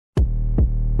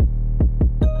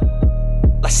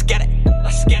Let's get it.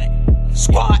 Let's get it.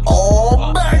 Squad.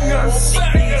 Oh, bangers. These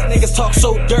niggas talk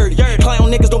so dirty. Clown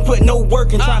niggas don't put no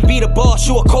work in. Try and be the boss,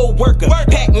 you a cold worker.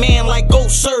 Pac-Man like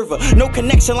Ghost Server. No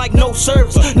connection like no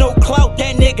service. No clout,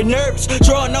 that nigga nervous.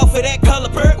 Drawing off of that color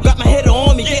purple. Got my header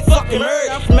on me, get fucking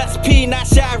murdered. I'm from SP, not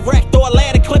ChiRaq. Throw a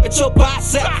ladder, clip at your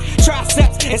bicep.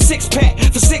 Triceps and six pack.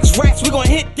 For 6 racks, we gon'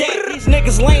 hit that. These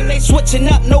niggas lame, they switching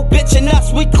up. No bitching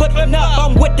us, we clipping up.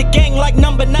 I'm with the gang like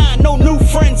number 9. No new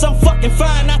friends, I'm fucking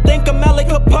fine. I think I'm Melly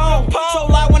Capone. So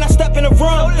loud when I step in the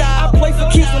room. I play for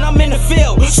keeps when I'm in the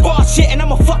field. Squad shit and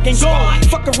I'm a fucking gone.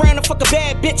 Fuck around and fuck a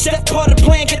bad bitch. That's part of the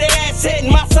plan. Get that ass hit.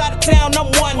 In my side of town,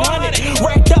 I'm 100.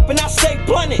 Racked up and I stay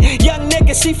blunted. Young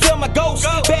nigga, she feel my ghost.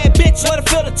 Bad bitch, let her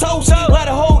feel the toast. Let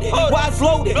her hold it. Wise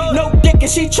loaded. No dick and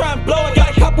she try and blow it.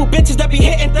 Got a couple bitches that be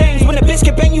hitting things. When the bitch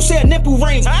get bang, you see a nipple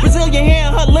rings. Brazilian hair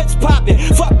and her lips popping.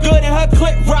 Fuck good and her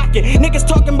clip rocking. Niggas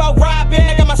talking about robbing.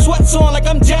 I got my sweats on like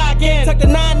I'm jogging. Tuck the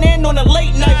 9 in on a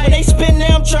late night. When they spin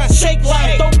there, I'm trying to shake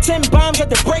like. Throw 10 bombs at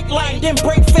the brake light. Then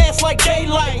break fast like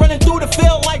daylight. Running through the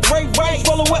field like Ray Rice.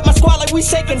 Rolling with my squad like we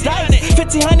shaking dice.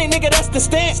 1500, nigga, that's the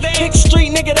stance. Big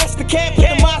street, nigga, that's the cap. Put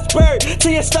the Mossberg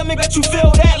to your stomach, bet you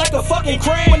feel that like a fucking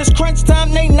cramp. When it's crunch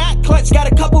time, they not clutch.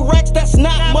 Got a couple racks, that's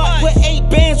not much. With 8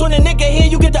 bands on a nigga here,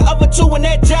 you get the other 2 when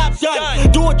that job's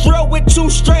done. Do a drill with 2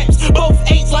 straps, both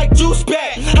 8s like juice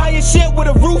bag. Higher shit with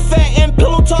a roof at, and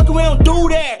pillow talking, we don't do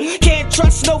that. Can't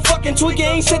trust no fucking tweaker,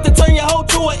 ain't shit to turn your hoe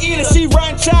to a eater. She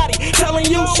run shoddy, telling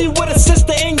you she with a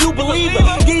sister and you believe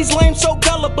it. These lame so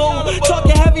gullible,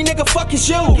 talking heavy nigga, fuck is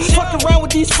you. Fuck around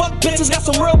with these fuck bitches, got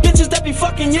some real bitches that be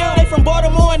fucking you. They from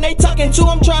Baltimore and they talking too,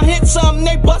 I'm trying to hit something,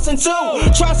 they bustin' too.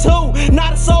 Trust who?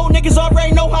 Not a soul, niggas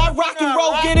already know how I rock and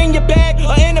roll. Get in your bag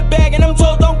or in the bag, and I'm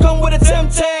told don't come with a Tim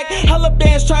tag. Hella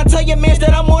bands trying to tell your mans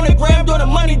that I'm on the gram doing a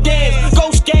money dance.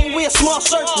 Ghost gang, we a small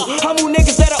circle. Humble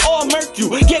niggas that are all murk you.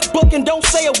 Get booked and don't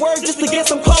say a word just to get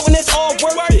some clout and it's all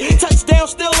worth it. Touchdown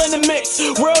still in the mix.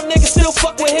 Real niggas still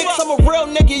fuck with Hicks. I'm a real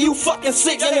nigga, you fucking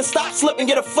sick. And then stop slipping,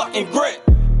 get a fucking grip.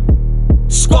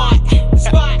 Squad.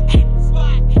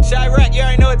 ChiRaq, you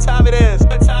already know what time it is.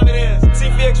 What time it is.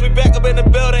 Teefy Hicks, we back up in the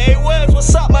building. Hey, Wiz,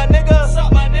 what's up, my nigga? What's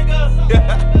up, my nigga?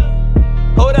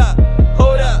 Hold up,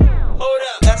 hold up, hold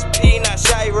up. SP, not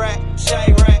ChiRaq.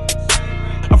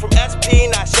 I'm from SP,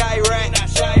 not ChiRaq.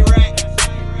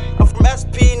 I'm from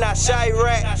SP, not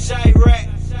ChiRaq.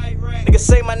 Nigga,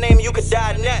 say my name, you could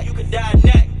die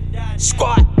next.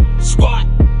 Squad.